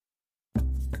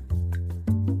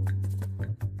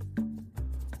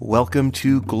Welcome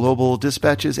to Global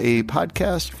Dispatches, a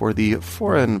podcast for the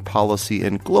foreign policy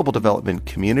and global development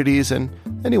communities and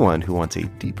anyone who wants a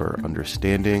deeper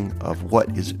understanding of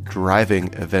what is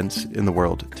driving events in the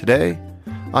world today.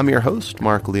 I'm your host,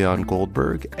 Mark Leon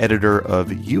Goldberg, editor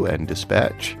of UN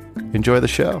Dispatch. Enjoy the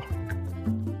show.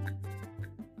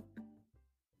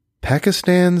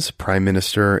 Pakistan's Prime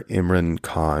Minister Imran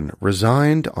Khan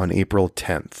resigned on April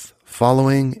 10th,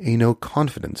 following a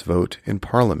no-confidence vote in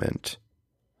Parliament.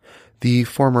 The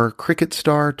former cricket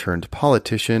star turned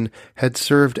politician had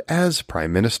served as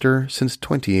Prime Minister since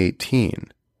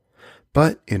 2018.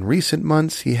 But in recent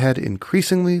months, he had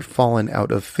increasingly fallen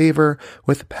out of favor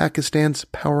with Pakistan's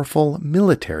powerful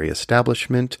military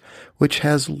establishment, which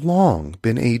has long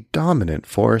been a dominant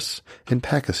force in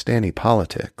Pakistani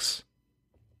politics.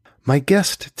 My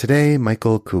guest today,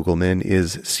 Michael Kugelman,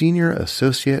 is Senior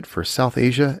Associate for South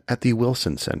Asia at the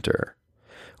Wilson Center.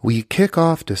 We kick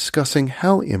off discussing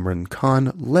how Imran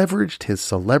Khan leveraged his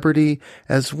celebrity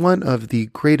as one of the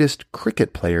greatest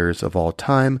cricket players of all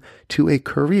time to a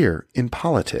career in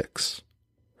politics.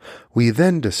 We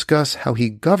then discuss how he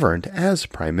governed as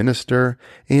Prime Minister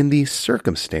and the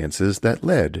circumstances that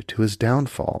led to his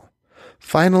downfall.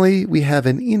 Finally, we have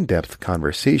an in-depth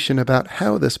conversation about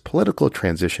how this political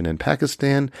transition in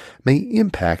Pakistan may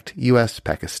impact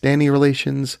U.S.-Pakistani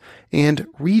relations and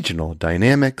regional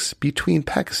dynamics between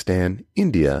Pakistan,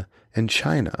 India, and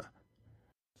China.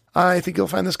 I think you'll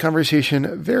find this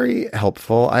conversation very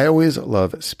helpful. I always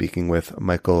love speaking with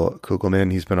Michael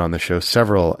Kugelman. He's been on the show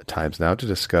several times now to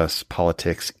discuss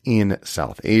politics in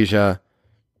South Asia.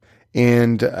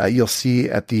 And you'll see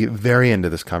at the very end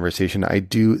of this conversation, I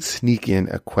do sneak in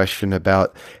a question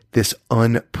about this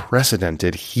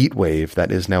unprecedented heat wave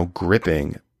that is now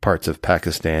gripping parts of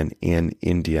Pakistan and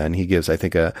India. And he gives, I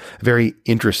think, a very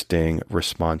interesting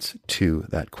response to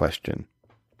that question.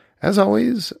 As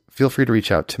always, feel free to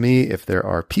reach out to me if there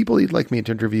are people you'd like me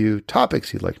to interview,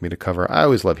 topics you'd like me to cover. I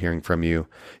always love hearing from you.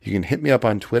 You can hit me up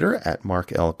on Twitter at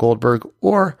Mark L. Goldberg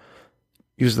or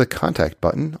use the contact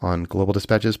button on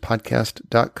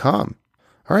globaldispatchespodcast.com.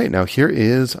 All right, now here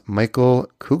is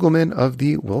Michael Kugelman of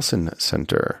the Wilson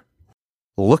Center.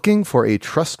 Looking for a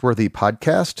trustworthy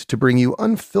podcast to bring you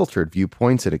unfiltered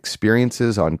viewpoints and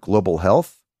experiences on global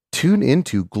health? Tune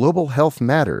into Global Health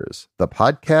Matters, the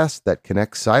podcast that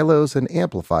connects silos and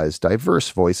amplifies diverse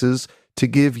voices to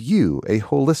give you a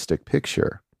holistic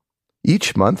picture.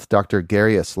 Each month, Dr.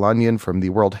 Gary Aslanyan from the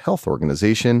World Health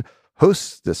Organization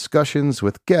hosts discussions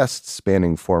with guests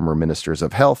spanning former ministers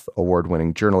of health,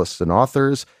 award-winning journalists and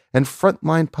authors, and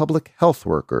frontline public health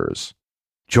workers.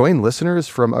 Join listeners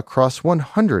from across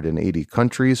 180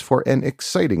 countries for an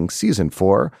exciting Season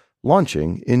 4,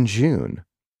 launching in June.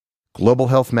 Global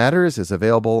Health Matters is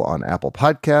available on Apple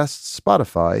Podcasts,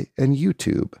 Spotify, and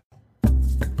YouTube.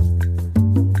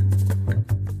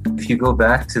 If you go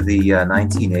back to the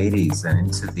 1980s and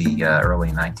into the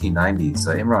early 1990s,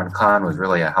 Imran Khan was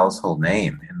really a household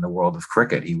name in the world of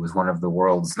cricket. He was one of the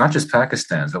world's, not just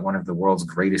Pakistan's, but one of the world's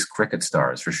greatest cricket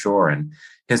stars for sure. And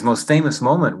his most famous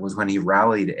moment was when he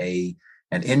rallied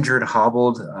an injured,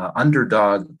 hobbled,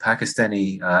 underdog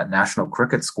Pakistani national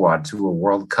cricket squad to a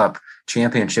World Cup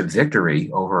championship victory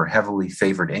over heavily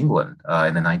favored England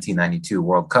in the 1992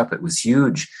 World Cup. It was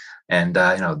huge. And,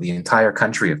 the entire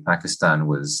country of Pakistan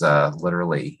was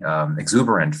literally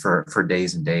exuberant for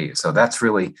days and days. So that's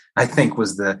really, I think,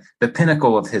 was the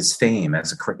pinnacle of his fame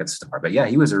as a cricket star. But yeah,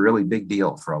 he was a really big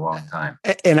deal for a long time.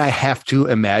 And I have to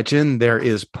imagine there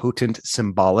is potent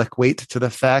symbolic weight to the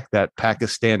fact that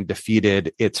Pakistan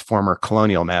defeated its former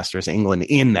colonial masters, England,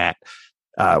 in that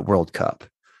World Cup.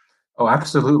 Oh,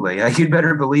 absolutely. You'd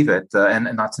better believe it. And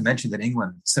not to mention that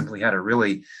England simply had a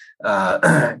really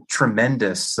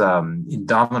tremendous,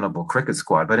 indomitable cricket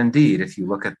squad. But indeed, if you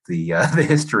look at the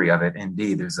history of it,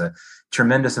 indeed, there's a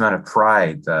tremendous amount of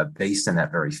pride based in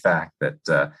that very fact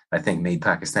that I think made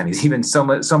Pakistanis even so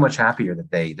much happier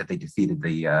that they defeated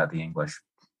the English.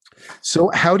 So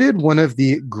how did one of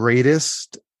the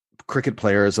greatest cricket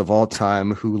players of all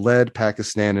time who led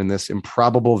Pakistan in this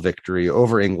improbable victory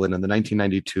over England in the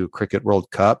 1992 Cricket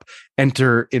World Cup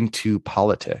enter into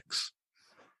politics?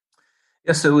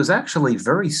 Yeah, so it was actually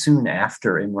very soon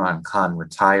after Imran Khan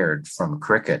retired from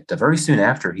cricket, very soon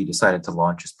after he decided to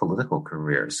launch his political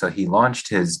career. So he launched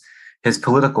his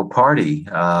political party,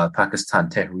 Pakistan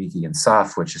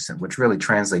Tehreek-e-Insaf, which really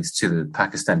translates to the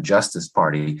Pakistan Justice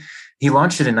Party. He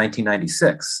launched it in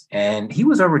 1996, and he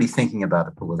was already thinking about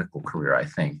a political career, I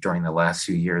think, during the last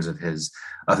few years of his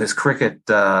cricket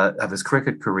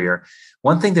career.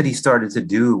 One thing that he started to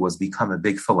do was become a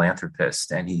big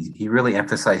philanthropist, and he really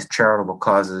emphasized charitable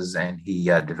causes, and he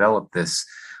developed this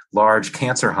large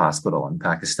cancer hospital in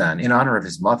Pakistan in honor of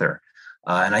his mother.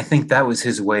 And I think that was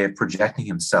his way of projecting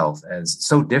himself as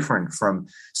so different from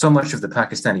so much of the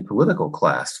Pakistani political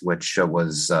class, which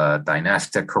was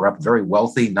dynastic, corrupt, very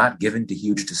wealthy, not given to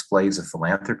huge displays of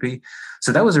philanthropy.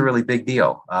 So that was a really big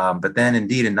deal. But then,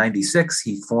 indeed, in '96,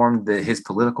 he formed his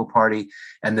political party,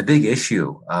 and the big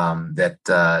issue that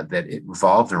it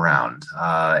revolved around,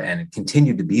 and it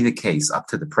continued to be the case up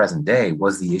to the present day,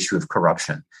 was the issue of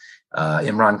corruption.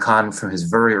 Imran Khan, from his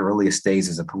very earliest days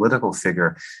as a political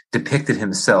figure, depicted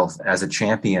himself as a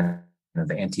champion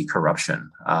of anti-corruption.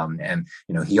 And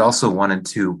he also wanted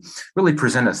to really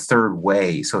present a third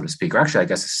way, so to speak, or actually, I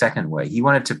guess, a second way. He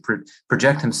wanted to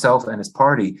project himself and his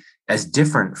party as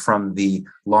different from the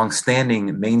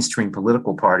long-standing mainstream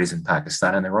political parties in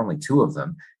Pakistan, and there were only two of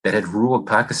them, that had ruled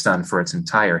Pakistan for its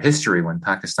entire history when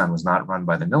Pakistan was not run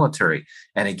by the military.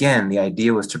 And again, the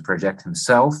idea was to project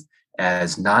himself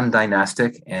as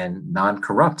non-dynastic and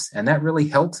non-corrupt. And that really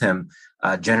helped him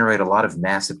generate a lot of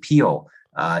mass appeal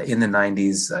in the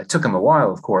 '90s. It took him a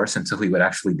while, of course, until he would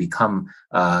actually become,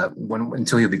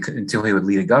 until he would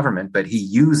lead a government. But he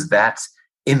used that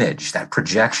image, that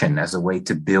projection, as a way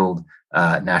to build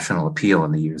national appeal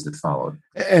in the years that followed.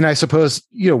 And I suppose,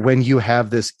 when you have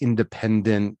this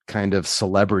independent kind of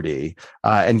celebrity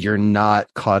and you're not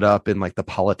caught up in like the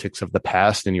politics of the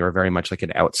past and you're very much like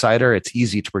an outsider, it's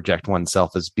easy to project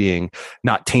oneself as being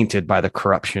not tainted by the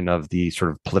corruption of the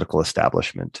sort of political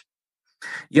establishment.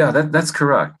 Yeah, that's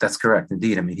correct. That's correct.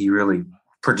 Indeed. I mean, he really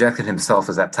projected himself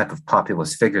as that type of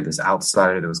populist figure, this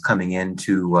outsider that was coming in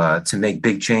to make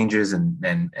big changes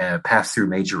and pass through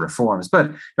major reforms.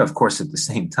 But of course, at the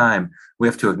same time, we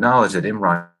have to acknowledge that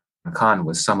Imran Khan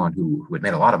was someone who had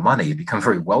made a lot of money, had become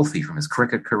very wealthy from his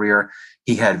cricket career.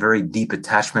 He had very deep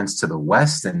attachments to the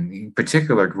West, and in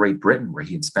particular Great Britain, where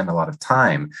he had spent a lot of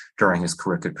time during his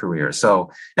cricket career.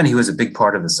 So, and he was a big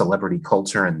part of the celebrity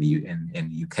culture in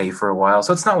the UK for a while.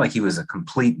 So it's not like he was a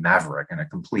complete maverick and a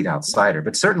complete outsider,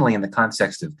 but certainly in the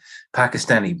context of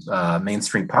Pakistani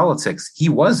mainstream politics, he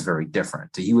was very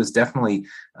different. He was definitely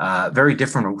very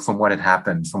different from what had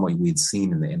happened, from what we had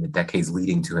seen in the decades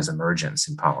leading to his emergence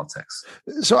in politics.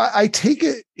 So I take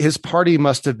it his party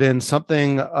must have been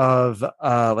something of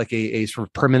like a sort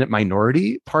of permanent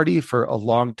minority party for a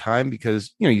long time,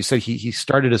 because you said he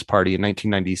started his party in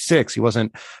 1996. He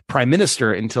wasn't prime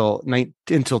minister until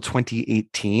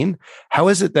 2018. How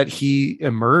is it that he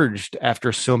emerged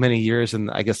after so many years in,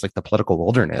 I guess, like the political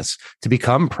wilderness to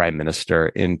become prime minister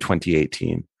in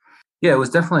 2018? Yeah, it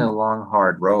was definitely a long,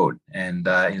 hard road. And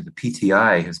the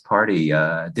PTI, his party,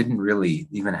 didn't really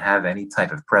even have any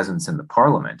type of presence in the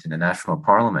parliament, in the national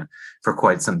parliament, for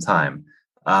quite some time.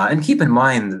 And keep in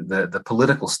mind, the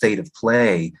political state of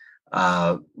play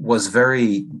was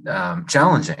very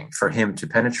challenging for him to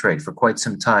penetrate for quite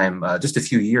some time. Just a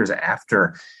few years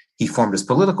after he formed his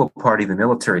political party, the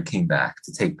military came back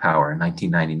to take power in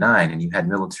 1999, and you had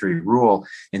military rule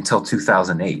until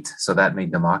 2008. So that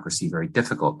made democracy very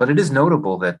difficult. But it is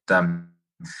notable that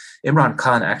Imran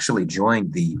Khan actually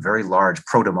joined the very large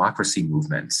pro-democracy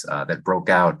movement that broke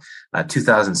out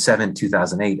 2007,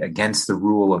 2008 against the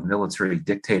rule of military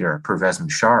dictator Pervez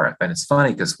Musharraf. And it's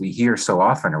funny because we hear so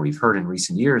often, or we've heard in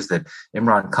recent years, that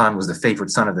Imran Khan was the favorite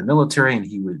son of the military and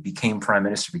he became prime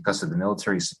minister because of the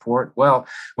military support. Well,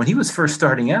 when he was first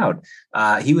starting out,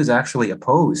 he was actually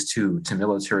opposed to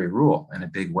military rule in a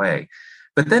big way.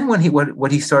 But then when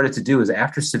what he started to do is,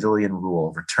 after civilian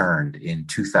rule returned in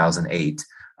 2008,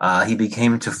 he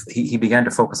began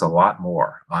to focus a lot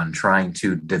more on trying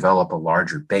to develop a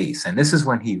larger base. And this is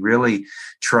when he really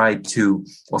tried to,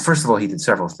 well, first of all, he did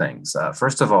several things.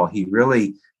 First of all, he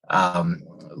really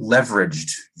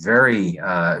leveraged very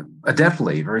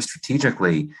adeptly, very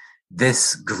strategically,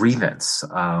 this grievance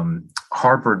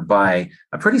harbored by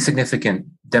a pretty significant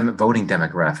voting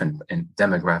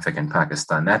demographic in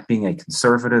Pakistan, that being a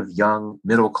conservative, young,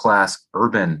 middle-class,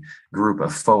 urban group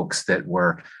of folks that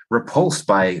were repulsed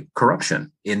by corruption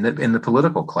in the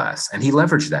political class. And he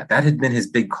leveraged that. That had been his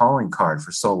big calling card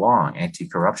for so long,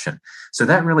 anti-corruption. So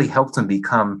that really helped him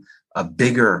become a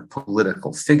bigger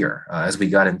political figure as we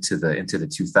got into the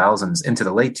 2000s, into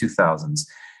the late 2000s.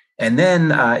 And then,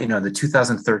 the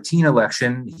 2013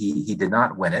 election, he did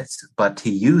not win it, but he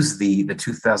used the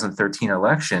 2013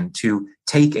 election to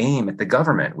take aim at the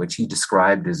government, which he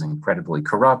described as incredibly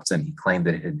corrupt, and he claimed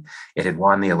that it had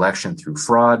won the election through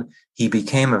fraud. He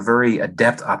became a very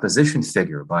adept opposition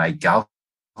figure by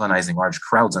galvanizing large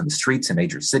crowds on the streets in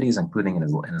major cities, including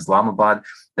in Islamabad.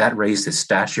 That raised his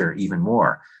stature even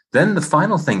more. Then the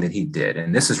final thing that he did,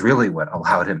 and this is really what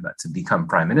allowed him to become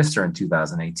prime minister in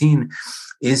 2018,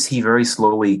 is he very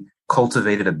slowly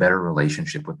cultivated a better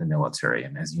relationship with the military.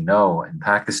 And as you know, in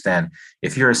Pakistan,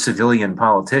 if you're a civilian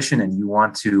politician and you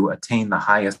want to attain the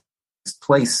highest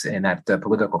place in that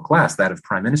political class, that of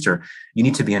prime minister, you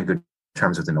need to be in good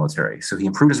terms with the military. So he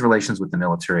improved his relations with the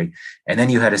military. And then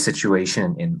you had a situation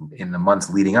in the months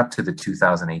leading up to the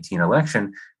 2018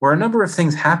 election where a number of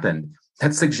things happened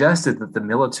that suggested that the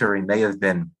military may have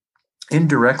been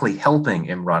indirectly helping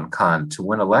Imran Khan to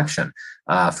win election.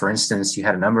 For instance, you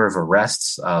had a number of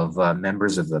arrests of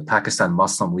members of the Pakistan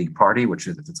Muslim League Party, which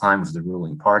at the time was the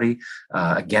ruling party,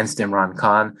 against Imran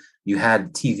Khan. You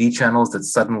had TV channels that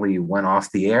suddenly went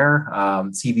off the air,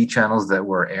 TV channels that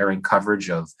were airing coverage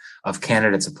of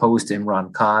candidates opposed to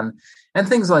Imran Khan, and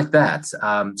things like that.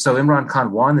 So Imran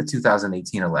Khan won the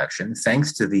 2018 election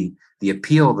thanks to the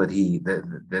appeal that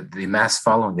the mass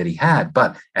following that he had.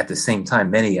 But at the same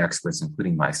time, many experts,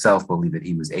 including myself, believe that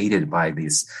he was aided by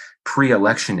these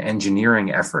pre-election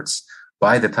engineering efforts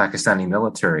by the Pakistani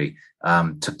military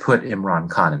to put Imran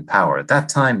Khan in power. At that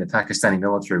time, the Pakistani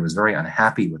military was very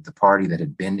unhappy with the party that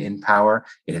had been in power.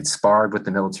 It had sparred with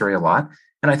the military a lot.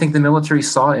 And I think the military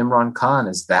saw Imran Khan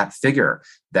as that figure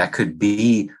that could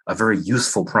be a very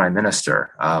useful prime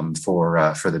minister for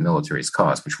the military's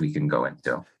cause, which we can go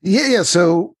into. Yeah.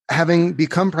 So having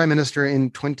become prime minister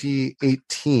in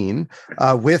 2018,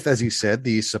 with, as you said,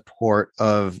 the support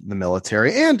of the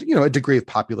military and, a degree of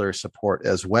popular support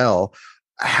as well,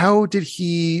 how did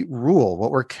he rule?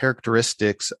 What were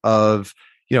characteristics of,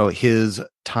 his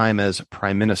time as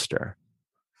prime minister?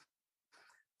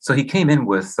 So he came in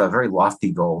with very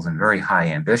lofty goals and very high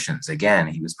ambitions. Again,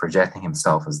 he was projecting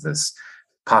himself as this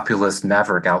populist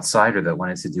maverick outsider that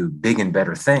wanted to do big and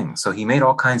better things. So he made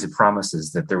all kinds of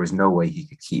promises that there was no way he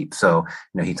could keep. So,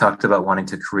 he talked about wanting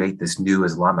to create this new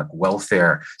Islamic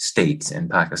welfare state in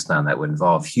Pakistan that would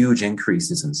involve huge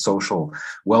increases in social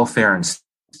welfare and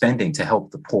spending to help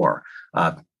the poor.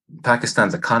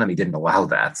 Pakistan's economy didn't allow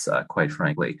that, quite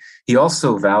frankly. He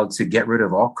also vowed to get rid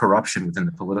of all corruption within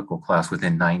the political class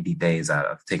within 90 days out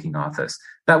of taking office.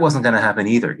 That wasn't going to happen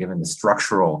either, given the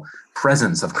structural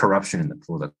presence of corruption in the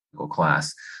political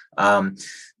class.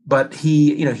 But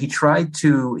he tried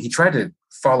to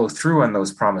follow through on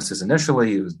those promises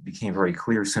initially. It became very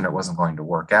clear soon it wasn't going to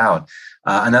work out.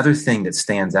 Another thing that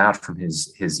stands out from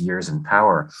his years in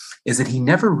power is that he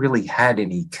never really had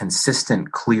any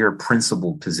consistent, clear,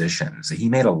 principled positions. He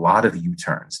made a lot of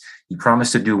U-turns. He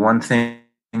promised to do one thing.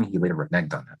 He later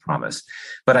reneged on that promise.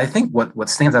 But I think what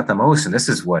stands out the most, and this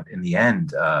is what in the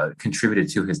end contributed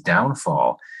to his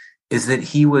downfall, is that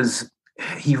he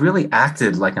really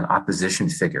acted like an opposition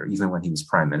figure, even when he was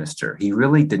prime minister. He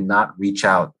really did not reach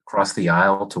out across the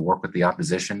aisle to work with the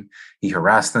opposition. He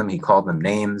harassed them. He called them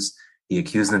names. He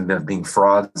accused them of being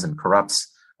frauds and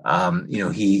corrupts.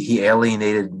 He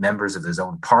alienated members of his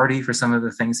own party for some of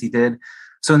the things he did.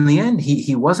 So in the end,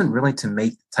 he wasn't really to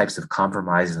make the types of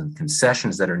compromises and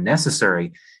concessions that are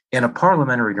necessary in a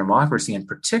parliamentary democracy, and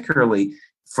particularly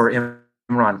for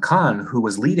Imran Khan, who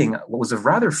was leading what was a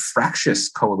rather fractious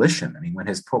coalition. I mean, when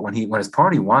his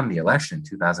party won the election in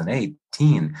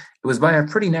 2018, it was by a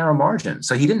pretty narrow margin.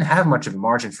 So he didn't have much of a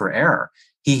margin for error.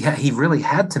 He really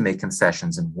had to make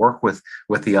concessions and work with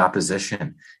the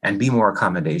opposition and be more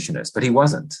accommodationist, but he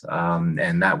wasn't.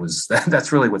 And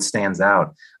that's really what stands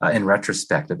out in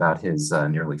retrospect about his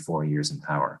nearly 4 years in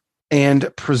power.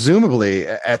 And presumably,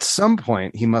 at some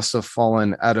point, he must have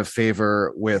fallen out of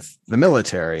favor with the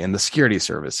military and the security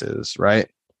services, right?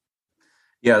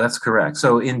 Yeah, that's correct.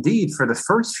 So indeed, for the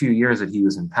first few years that he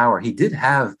was in power, he did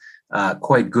have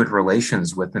quite good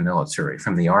relations with the military,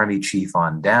 from the army chief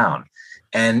on down.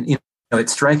 And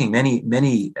it's striking.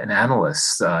 Many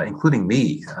analysts, including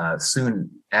me, soon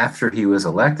after he was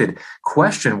elected,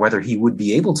 questioned whether he would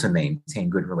be able to maintain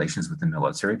good relations with the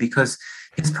military, because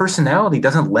his personality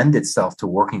doesn't lend itself to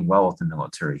working well with the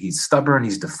military. He's stubborn,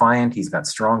 he's defiant, he's got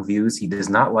strong views. He does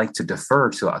not like to defer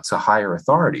to higher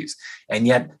authorities. And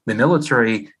yet the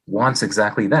military wants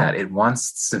exactly that. It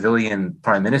wants civilian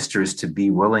prime ministers to be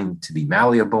willing to be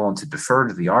malleable and to defer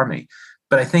to the army.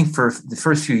 But I think for the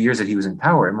first few years that he was in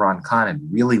power, Imran Khan had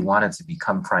really wanted to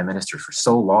become prime minister for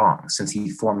so long, since he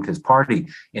formed his party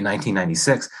in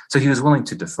 1996. So he was willing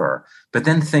to defer. But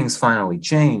then things finally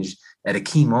changed at a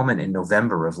key moment in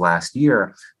November of last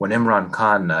year, when Imran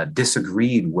Khan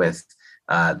disagreed with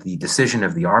the decision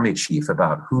of the army chief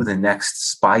about who the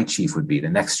next spy chief would be, the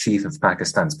next chief of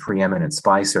Pakistan's preeminent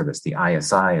spy service, the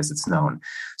ISI as it's known.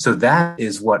 So that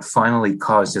is what finally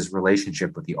caused his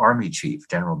relationship with the army chief,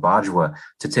 General Bajwa,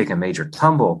 to take a major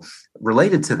tumble.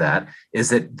 Related to that is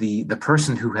that the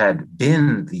person who had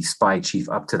been the spy chief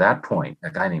up to that point, a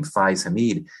guy named Faiz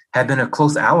Hamid, had been a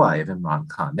close ally of Imran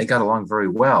Khan. They got along very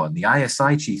well. And the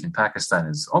ISI chief in Pakistan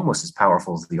is almost as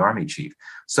powerful as the army chief.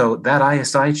 So that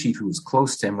ISI chief who was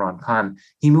close to Imran Khan,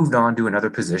 he moved on to another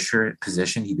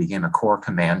position. He became a corps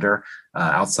commander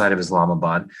outside of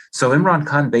Islamabad. So Imran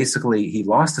Khan basically, he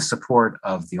lost the support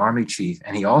of the army chief,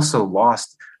 and he also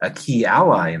lost a key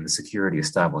ally in the security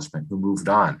establishment who moved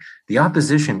on. The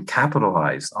opposition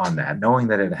capitalized on that, knowing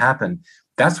that it happened.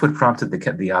 That's what prompted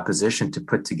the opposition to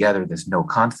put together this no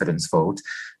confidence vote,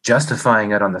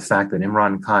 justifying it on the fact that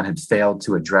Imran Khan had failed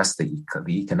to address the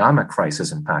economic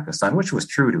crisis in Pakistan, which was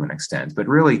true to an extent. But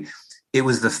really, it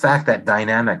was the fact, that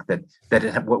dynamic,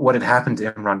 what had happened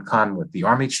to Imran Khan with the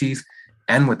army chief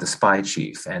and with the spy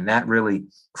chief. And that really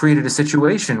created a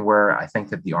situation where I think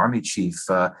that the army chief,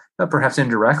 perhaps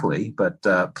indirectly, but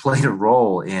played a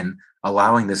role in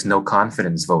allowing this no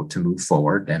confidence vote to move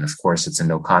forward. And of course, it's a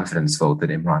no confidence vote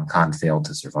that Imran Khan failed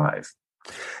to survive.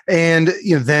 And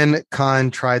then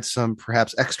Khan tried some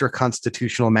perhaps extra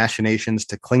constitutional machinations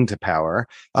to cling to power,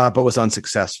 but was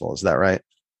unsuccessful. Is that right?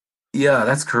 Yeah,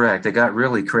 that's correct. It got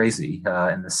really crazy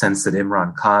in the sense that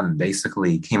Imran Khan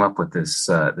basically came up with this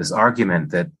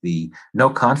argument that the no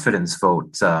confidence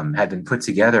vote had been put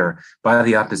together by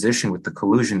the opposition with the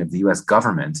collusion of the U.S.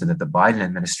 government, and that the Biden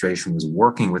administration was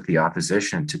working with the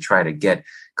opposition to try to get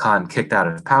Khan kicked out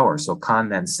of power. So Khan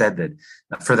then said that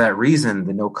for that reason,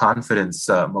 the no confidence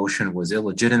motion was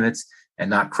illegitimate and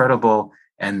not credible,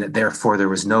 and that therefore there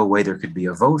was no way there could be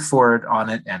a vote for it on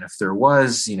it. And if there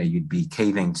was, you'd be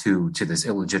caving to this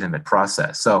illegitimate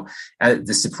process. So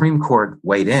the Supreme Court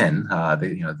weighed in.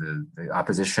 The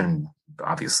opposition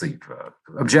obviously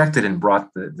objected and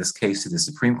brought this case to the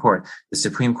Supreme Court. The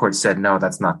Supreme Court said, no,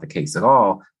 that's not the case at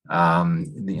all.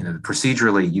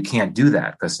 Procedurally, you can't do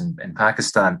that, because in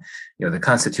Pakistan, the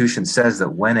Constitution says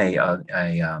that when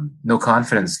a no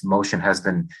confidence motion has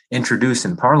been introduced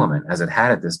in Parliament, as it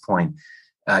had at this point,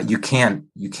 you can't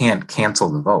cancel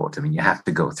the vote. I mean, you have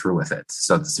to go through with it.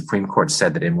 So the Supreme Court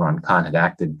said that Imran Khan had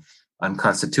acted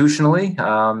unconstitutionally,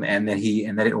 and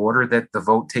that it ordered that the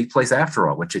vote take place after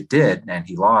all, which it did, and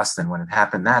he lost. And when it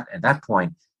happened, at that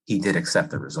point, he did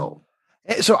accept the result.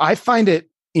 So I find it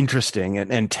interesting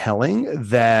and telling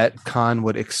that Khan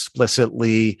would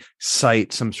explicitly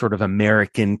cite some sort of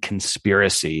American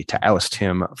conspiracy to oust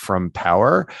him from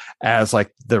power as like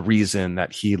the reason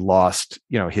that he lost,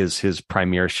 his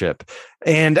premiership.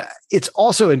 And it's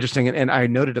also interesting, and I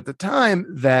noted at the time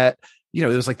that, it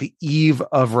was like the eve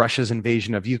of Russia's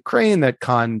invasion of Ukraine that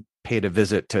Khan paid a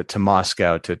visit to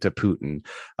Moscow to Putin.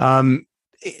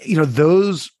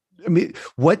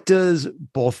 What does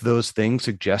both those things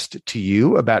suggest to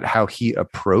you about how he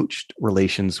approached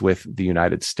relations with the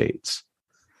United States?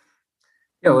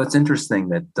 Yeah, well, it's interesting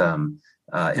that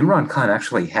Imran Khan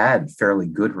actually had fairly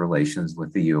good relations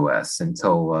with the U.S.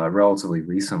 until relatively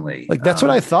recently. Like, that's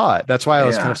what I thought. That's why I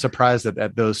was kind of surprised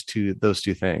at those two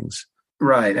things.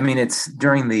 Right. I mean, it's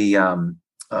during the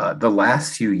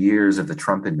last few years of the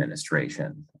Trump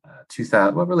administration.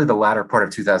 The latter part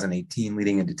of 2018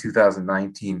 leading into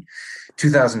 2019,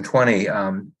 2020,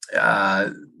 the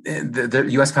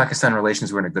U.S.-Pakistan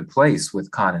relations were in a good place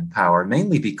with Khan in power,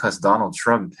 mainly because Donald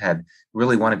Trump had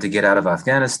really wanted to get out of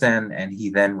Afghanistan, and he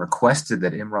then requested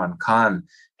that Imran Khan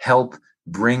help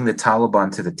bring the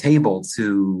Taliban to the table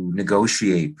to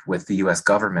negotiate with the U.S.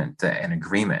 government an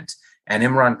agreement. And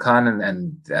Imran Khan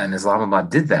and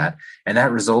Islamabad did that, and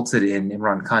that resulted in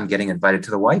Imran Khan getting invited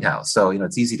to the White House. So,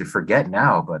 it's easy to forget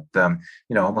now, but,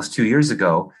 almost 2 years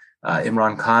ago,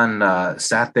 Imran Khan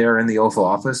sat there in the Oval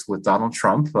Office with Donald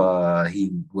Trump.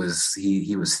 He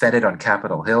was feted on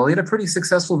Capitol Hill. He had a pretty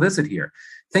successful visit here.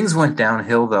 Things went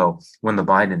downhill, though, when the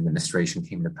Biden administration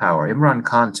came to power. Imran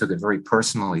Khan took it very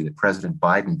personally that President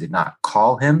Biden did not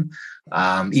call him,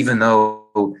 even though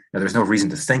there's no reason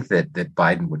to think that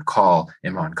Biden would call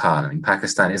Imran Khan. I mean,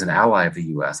 Pakistan is an ally of the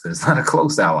U.S., but it's not a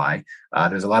close ally.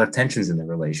 There's a lot of tensions in the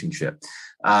relationship.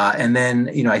 And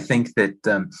then, I think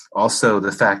that also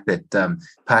the fact that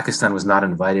Pakistan was not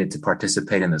invited to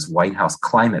participate in this White House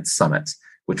climate summit,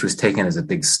 which was taken as a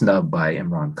big snub by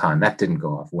Imran Khan. That didn't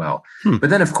go off well. But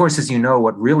then, of course, as you know,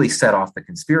 what really set off the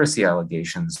conspiracy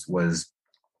allegations was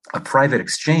a private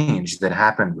exchange that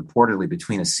happened reportedly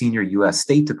between a senior U.S.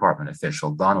 State Department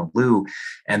official, Donald Lu,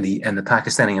 and the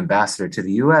Pakistani ambassador to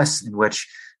the U.S., in which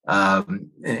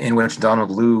in which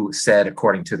Donald Lu said,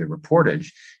 according to the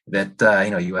reportage, that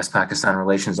U.S.-Pakistan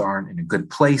relations aren't in a good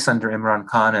place under Imran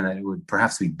Khan, and that it would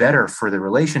perhaps be better for the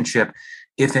relationship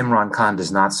if Imran Khan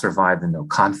does not survive the no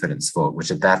confidence vote, which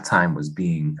at that time was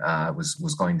going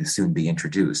to soon be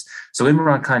introduced. So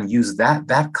Imran Khan used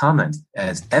that comment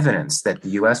as evidence that the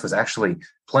U.S. was actually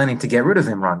planning to get rid of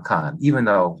Imran Khan, even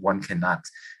though one cannot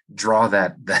draw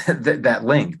that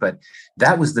link. But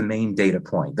that was the main data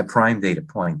point, the prime data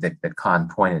point that Khan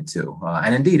pointed to.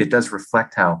 And indeed, it does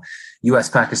reflect how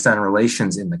U.S.-Pakistan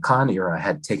relations in the Khan era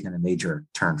had taken a major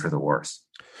turn for the worse.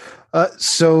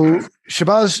 So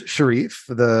Shehbaz Sharif,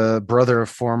 the brother of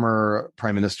former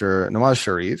Prime Minister Nawaz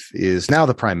Sharif, is now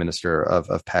the Prime Minister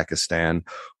of Pakistan.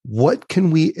 What can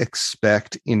we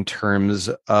expect in terms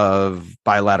of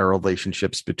bilateral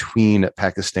relationships between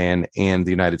Pakistan and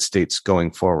the United States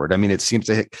going forward? I mean, it seems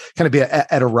to kind of be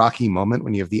at a rocky moment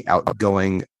when you have the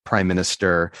outgoing Prime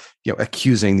Minister,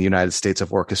 accusing the United States of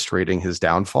orchestrating his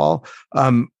downfall.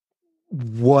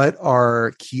 What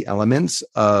are key elements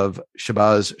of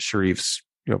Shehbaz Sharif's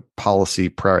policy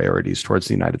priorities towards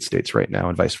the United States right now,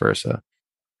 and vice versa?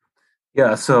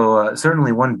 Yeah, so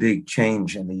certainly one big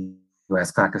change in the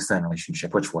U.S.-Pakistan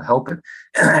relationship, which will help it,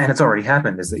 and it's already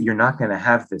happened, is that you're not going to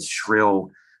have this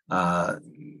shrill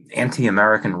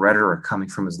anti-American rhetoric coming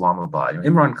from Islamabad.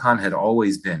 Imran Khan has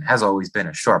always been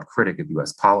a sharp critic of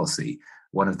U.S. policy,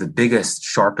 one of the biggest,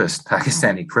 sharpest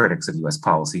Pakistani critics of U.S.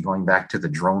 policy, going back to the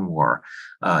drone war.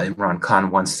 Imran Khan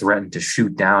once threatened to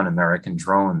shoot down American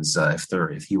drones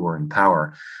if he were in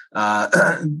power.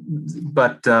 And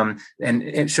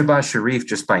Shehbaz Sharif,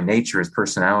 just by nature, his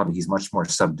personality, he's much more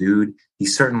subdued.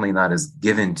 He's certainly not as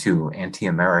given to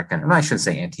anti-American, or I shouldn't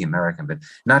say anti-American, but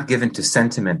not given to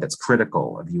sentiment that's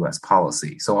critical of U.S.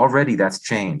 policy. So already that's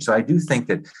changed. So I do think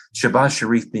that Shehbaz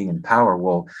Sharif being in power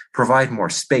will provide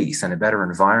more space and a better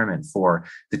environment for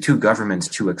the two governments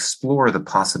to explore the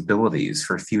possibilities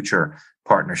for future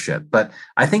partnership. But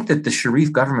I think that the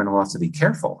Sharif government will have to be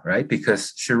careful, right?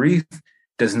 Because Sharif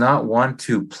does not want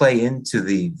to play into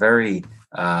the very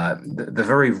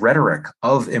rhetoric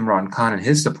of Imran Khan and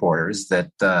his supporters that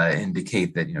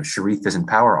indicate that Sharif is in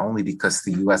power only because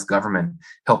the U.S. government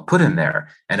helped put him there.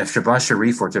 And if Shehbaz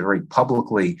Sharif were to very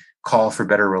publicly call for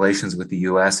better relations with the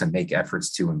U.S. and make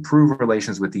efforts to improve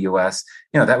relations with the U.S.,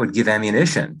 that would give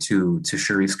ammunition to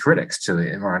Sharif's critics, to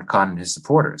Imran Khan and his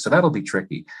supporters. So that'll be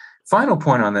tricky. Final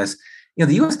point on this.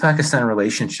 The U.S.-Pakistan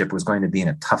relationship was going to be in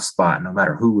a tough spot no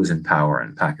matter who was in power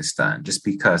in Pakistan, just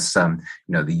because, the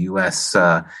U.S.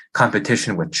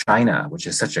 Competition with China, which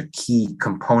is such a key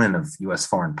component of U.S.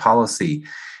 foreign policy,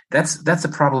 that's a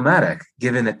problematic,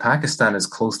 given that Pakistan is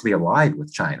closely allied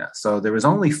with China. So there was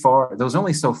only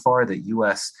so far that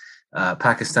U.S.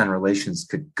 Pakistan relations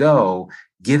could go,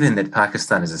 given that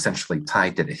Pakistan is essentially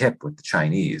tied to the hip with the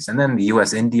Chinese. And then the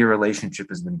U.S.-India relationship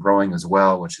has been growing as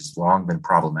well, which has long been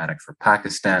problematic for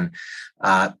Pakistan.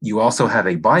 You also have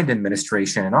a Biden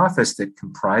administration in office that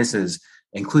comprises,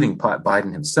 including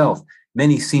Biden himself,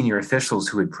 many senior officials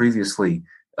who had previously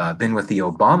been with the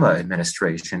Obama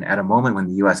administration at a moment when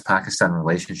the U.S.-Pakistan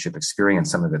relationship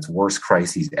experienced some of its worst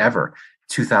crises ever,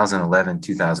 2011,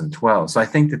 2012. So I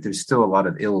think that there's still a lot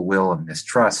of ill will and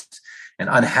mistrust and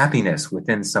unhappiness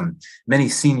within many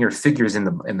senior figures in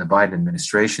the Biden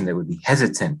administration that would be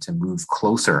hesitant to move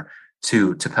closer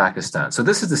to Pakistan. So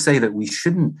this is to say that we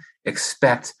shouldn't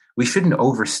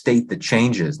overstate the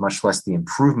changes, much less the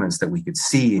improvements that we could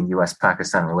see in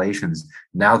U.S.-Pakistan relations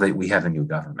now that we have a new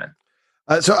government.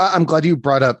 So I'm glad you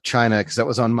brought up China, because that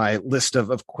was on my list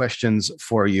of questions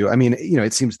for you. I mean,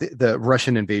 it seems the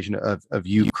Russian invasion of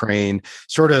Ukraine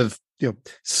sort of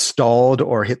stalled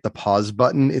or hit the pause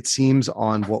button, it seems,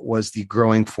 on what was the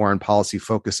growing foreign policy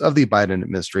focus of the Biden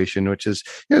administration, which is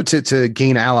to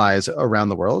gain allies around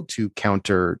the world to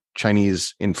counter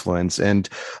Chinese influence. And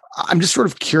I'm just sort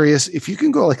of curious if you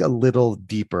can go a little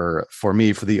deeper for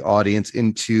me, for the audience,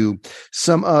 into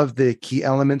some of the key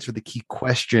elements or the key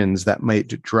questions that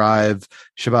might drive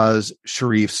Shehbaz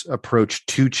Sharif's approach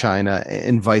to China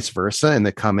and vice versa in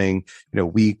the coming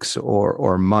weeks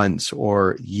or months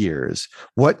or years.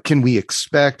 What can we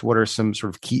expect? What are some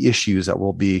sort of key issues that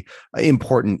will be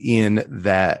important in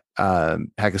that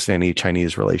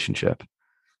Pakistani-Chinese relationship?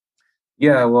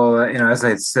 Yeah, well, as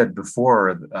I said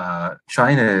before,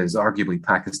 China is arguably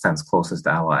Pakistan's closest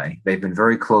ally. They've been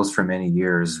very close for many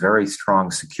years, very strong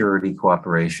security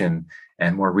cooperation,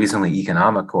 and more recently,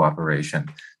 economic cooperation.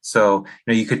 So,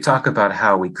 you could talk about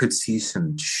how we could see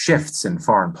some shifts in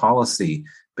foreign policy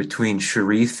between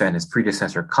Sharif and his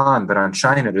predecessor Khan, but on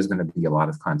China, there's going to be a lot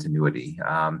of continuity.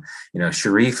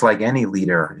 Sharif, like any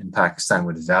leader in Pakistan,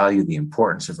 would value the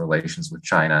importance of relations with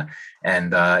China,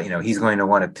 and he's going to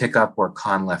want to pick up where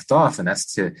Khan left off, and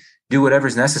that's to do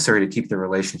whatever's necessary to keep the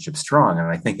relationship strong. And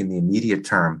I think in the immediate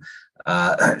term,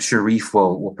 Sharif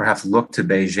will perhaps look to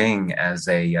Beijing as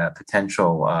a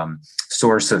potential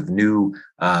source of new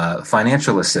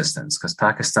financial assistance, because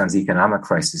Pakistan's economic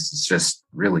crisis is just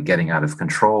really getting out of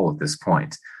control at this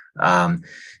point.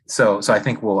 So I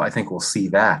think we'll see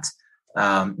that.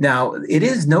 Now, it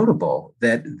is notable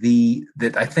that the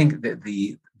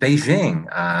Beijing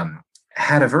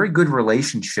had a very good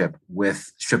relationship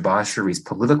with Shehbaz Sharif's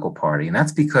political party, and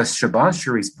that's because Shehbaz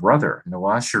Sharif's brother,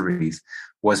 Nawaz Sharif,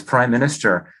 was prime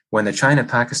minister when the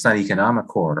China-Pakistan Economic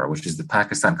Corridor, which is the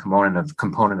Pakistan component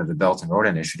of the Belt and Road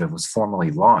Initiative, was formally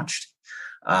launched.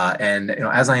 And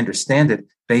as I understand it,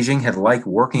 Beijing had liked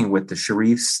working with the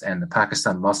Sharifs and the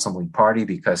Pakistan Muslim League Party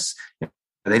because they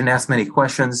didn't ask many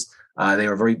questions. They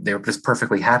were just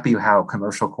perfectly happy how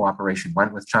commercial cooperation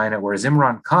went with China, whereas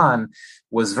Imran Khan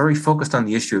was very focused on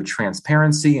the issue of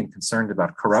transparency and concerned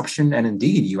about corruption. And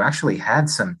indeed, you actually had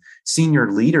some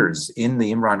senior leaders in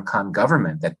the Imran Khan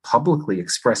government that publicly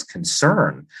expressed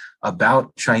concern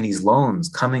about Chinese loans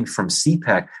coming from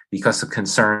CPEC because of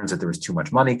concerns that there was too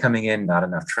much money coming in, not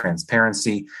enough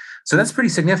transparency. So that's pretty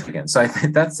significant. So I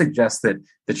think that suggests that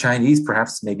the Chinese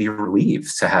perhaps may be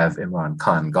relieved to have Imran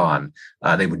Khan gone.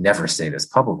 They would never say this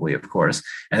publicly, of course,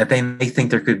 and that they may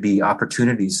think there could be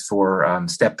opportunities for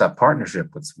stepped up partnership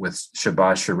with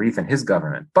Shehbaz Sharif and his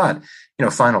government. But,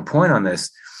 final point on this,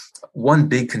 one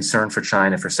big concern for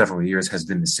China for several years has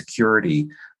been the security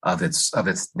of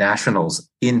its nationals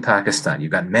in Pakistan.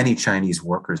 You've got many Chinese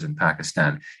workers in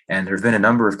Pakistan, and there have been a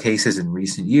number of cases in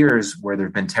recent years where there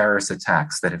have been terrorist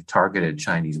attacks that have targeted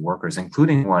Chinese workers,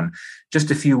 including one just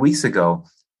a few weeks ago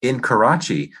in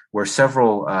Karachi, where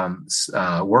several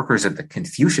workers at the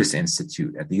Confucius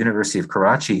Institute at the University of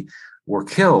Karachi were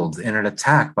killed in an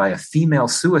attack by a female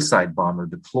suicide bomber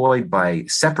deployed by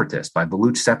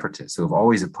Baluch separatists who have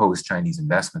always opposed Chinese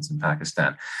investments in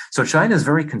Pakistan. So China is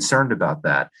very concerned about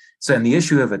that. So, and the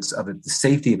issue of the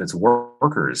safety of its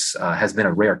workers has been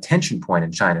a rare tension point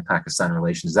in China-Pakistan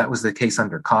relations. That was the case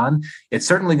under Khan. It's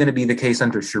certainly going to be the case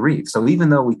under Sharif. So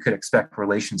even though we could expect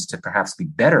relations to perhaps be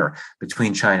better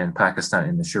between China and Pakistan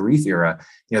in the Sharif era,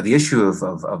 the issue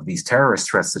of these terrorist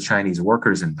threats to Chinese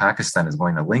workers in Pakistan is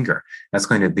going to linger. That's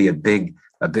going to be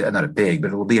but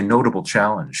it will be a notable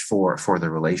challenge for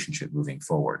the relationship moving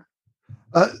forward.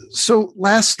 So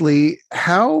lastly,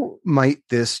 how might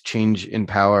this change in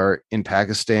power in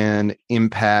Pakistan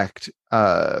impact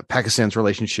Pakistan's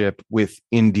relationship with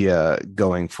India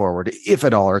going forward, if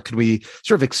at all, or could we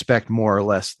sort of expect more or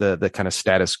less the kind of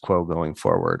status quo going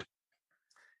forward?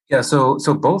 Yeah, so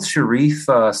both Sharif,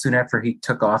 soon after he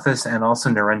took office, and also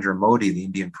Narendra Modi, the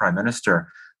Indian Prime Minister,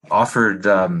 offered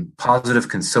positive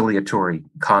conciliatory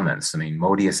comments. I mean,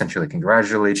 Modi essentially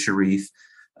congratulated Sharif.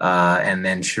 And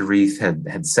then Sharif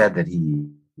had said that he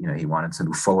wanted to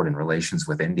move forward in relations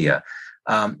with India.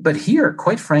 But here,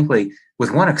 quite frankly, with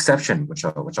one exception, which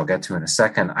I'll get to in a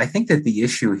second, I think that the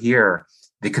issue here,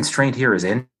 the constraint here is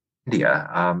India.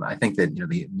 I think that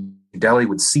the New Delhi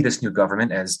would see this new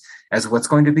government as what's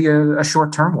going to be a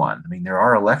short-term one. I mean, there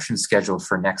are elections scheduled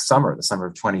for next summer, the summer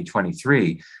of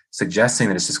 2023, suggesting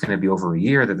that it's just going to be over a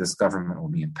year that this government will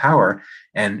be in power.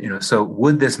 And so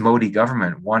would this Modi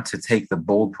government want to take the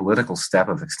bold political step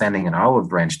of extending an olive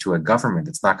branch to a government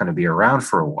that's not going to be around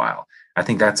for a while? I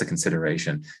think that's a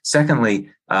consideration. Secondly,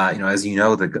 as you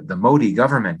know, the Modi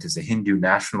government is a Hindu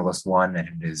nationalist one, and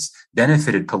it has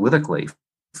benefited politically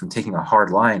from taking a hard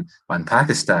line on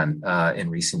Pakistan in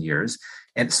recent years.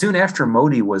 And soon after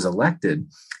Modi was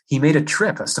elected, he made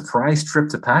a surprise trip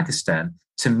to Pakistan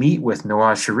to meet with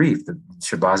Nawaz Sharif,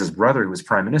 Shehbaz's brother, who was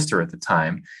prime minister at the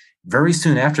time. Very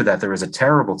soon after that, there was a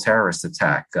terrible terrorist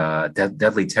attack,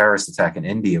 deadly terrorist attack in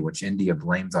India, which India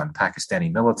blames on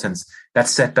Pakistani militants. That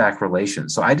set back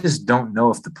relations. So I just don't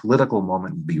know if the political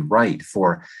moment would be right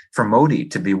for Modi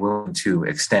to be willing to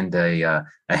extend a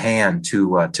hand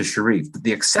to Sharif.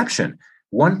 The exception,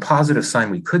 one positive sign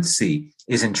we could see,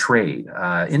 is in trade.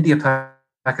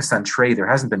 India-Pakistan trade, there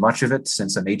hasn't been much of it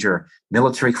since a major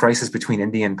military crisis between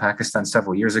India and Pakistan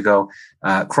several years ago.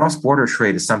 Cross-border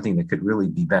trade is something that could really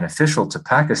be beneficial to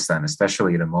Pakistan,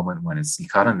 especially at a moment when its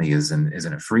economy is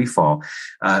in a free fall.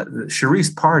 Sharif's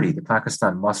party, the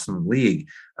Pakistan Muslim League,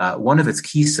 one of its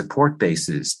key support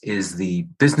bases is the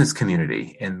business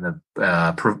community in the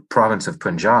province of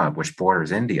Punjab, which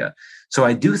borders India. So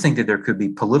I do think that there could be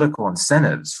political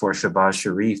incentives for Shehbaz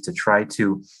Sharif to try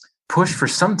to push for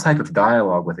some type of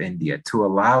dialogue with India to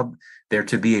allow there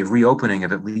to be a reopening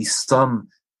of at least some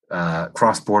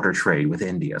cross-border trade with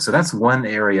India. So that's one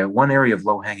area of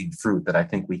low-hanging fruit that I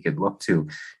think we could look to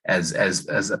as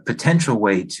a potential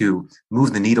way to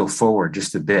move the needle forward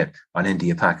just a bit on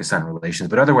India-Pakistan relations.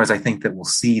 But otherwise, I think that we'll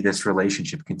see this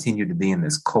relationship continue to be in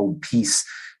this cold peace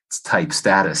type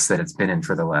status that it's been in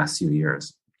for the last few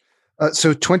years.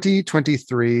 So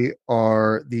 2023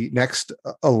 are the next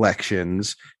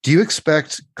elections. Do you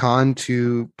expect Khan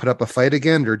to put up a fight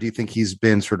again, or do you think he's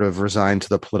been sort of resigned to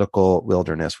the political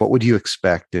wilderness? What would you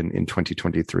expect in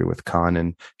 2023 with Khan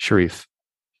and Sharif?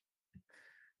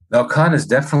 Now, Khan is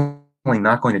definitely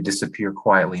not going to disappear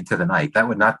quietly into the night. That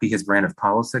would not be his brand of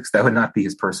politics. That would not be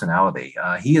his personality.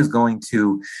 He is going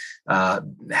to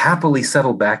happily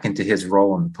settle back into his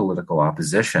role in the political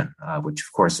opposition, which,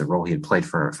 of course, a role he had played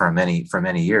for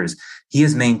many years. He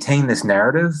has maintained this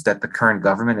narrative that the current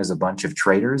government is a bunch of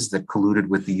traitors that colluded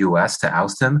with the U.S. to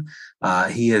oust him.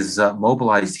 He has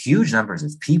mobilized huge numbers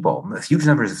of people, huge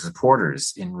numbers of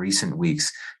supporters in recent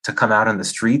weeks to come out on the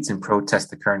streets and protest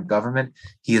the current government.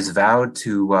 He has vowed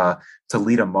to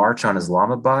lead a march on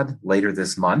Islamabad later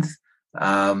this month.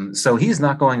 So he's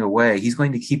not going away. He's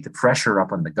going to keep the pressure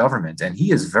up on the government, and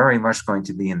he is very much going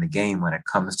to be in the game when it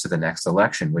comes to the next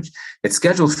election, which it's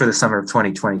scheduled for the summer of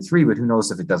 2023, but who knows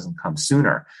if it doesn't come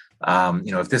sooner.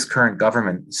 If this current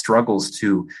government struggles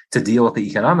to deal with the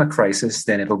economic crisis,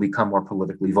 then it'll become more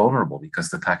politically vulnerable because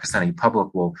the Pakistani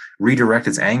public will redirect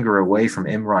its anger away from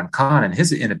Imran Khan and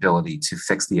his inability to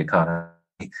fix the economy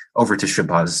over to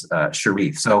Shehbaz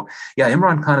Sharif. So, yeah,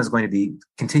 Imran Khan is going to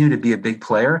continue to be a big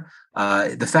player.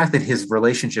 The fact that his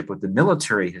relationship with the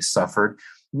military has suffered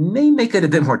may make it a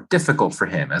bit more difficult for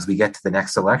him as we get to the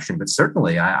next election. But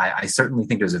certainly, I certainly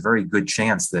think there's a very good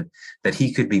chance that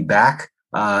he could be back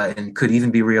and could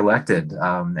even be reelected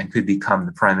and could become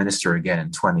the prime minister again in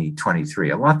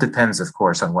 2023. A lot depends, of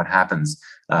course, on what happens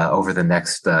over the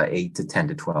next 8 to 10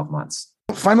 to 12 months.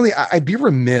 Finally, I'd be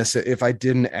remiss if I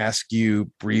didn't ask you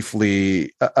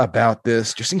briefly about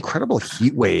this just incredible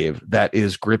heat wave that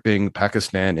is gripping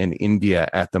Pakistan and India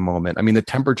at the moment. I mean, the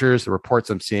temperatures, the reports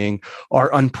I'm seeing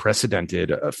are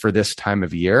unprecedented for this time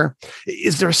of year.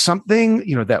 Is there something,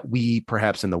 that we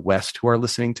perhaps in the West who are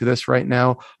listening to this right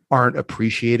now aren't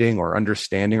appreciating or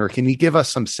understanding, or can you give us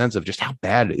some sense of just how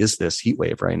bad is this heat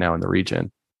wave right now in the region?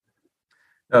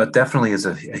 No, it definitely is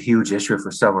a huge issue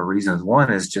for several reasons. One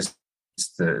is just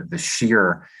the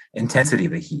sheer intensity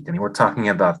of the heat. I mean, we're talking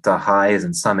about the highs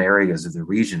in some areas of the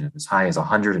region as high as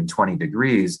 120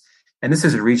 degrees. And this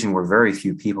is a region where very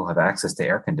few people have access to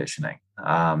air conditioning.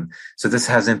 So this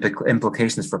has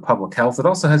implications for public health. It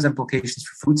also has implications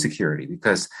for food security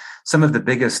because some of the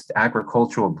biggest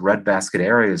agricultural breadbasket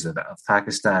areas of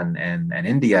Pakistan and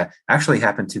India actually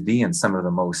happen to be in some of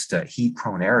the most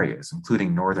heat-prone areas,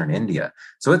 including northern India.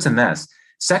 So it's a mess.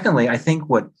 Secondly, I think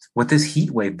what this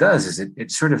heat wave does is it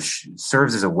sort of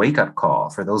serves as a wake-up call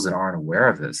for those that aren't aware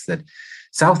of this, that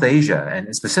South Asia,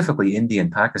 and specifically India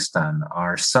and Pakistan,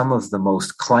 are some of the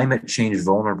most climate change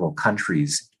vulnerable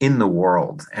countries in the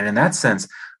world. And in that sense,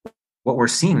 what we're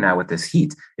seeing now with this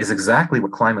heat is exactly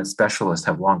what climate specialists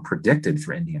have long predicted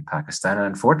for India and Pakistan. And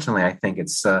unfortunately, I think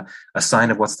it's a sign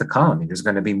of what's to come. I mean, there's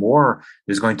going to be more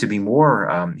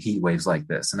heat waves like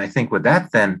this. And I think what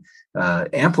that then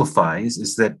amplifies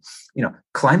is that,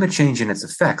 climate change and its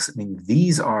effects, I mean,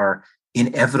 these are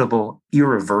inevitable,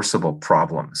 irreversible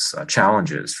problems,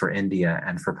 challenges for India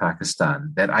and for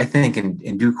Pakistan that I think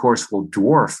in due course will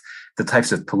dwarf the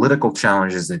types of political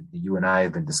challenges that you and I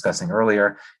have been discussing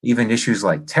earlier, even issues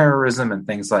like terrorism and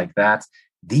things like that.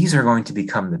 These are going to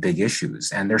become the big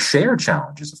issues, and they're shared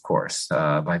challenges, of course,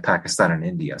 by Pakistan and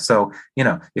India. So,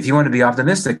 if you want to be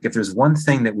optimistic, if there's one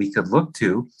thing that we could look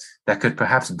to that could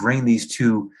perhaps bring these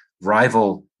two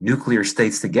rival nuclear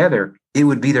states together, it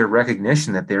would be their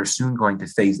recognition that they're soon going to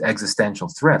face existential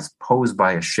threats posed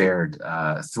by a shared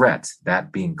threat,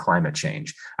 that being climate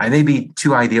change. I may be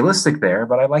too idealistic there,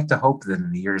 but I'd like to hope that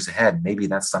in the years ahead, maybe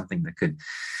that's something that could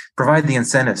provide the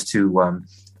incentives to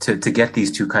get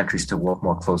these two countries to work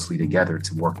more closely together,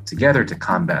 to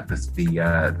combat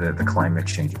the climate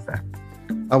change effect.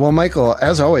 Well, Michael,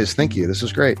 as always, thank you. This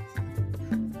was great.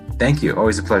 Thank you.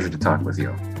 Always a pleasure to talk with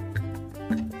you.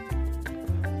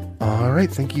 All right.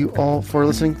 Thank you all for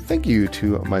listening. Thank you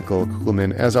to Michael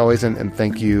Kugelman, as always, and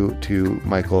thank you to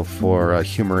Michael for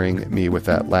humoring me with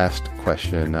that last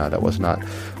question. That was not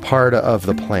part of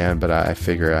the plan, but I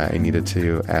figure I needed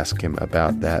to ask him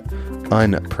about that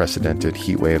unprecedented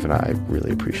heat wave, and I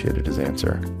really appreciated his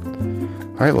answer.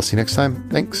 All right. We'll see you next time.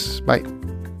 Thanks. Bye.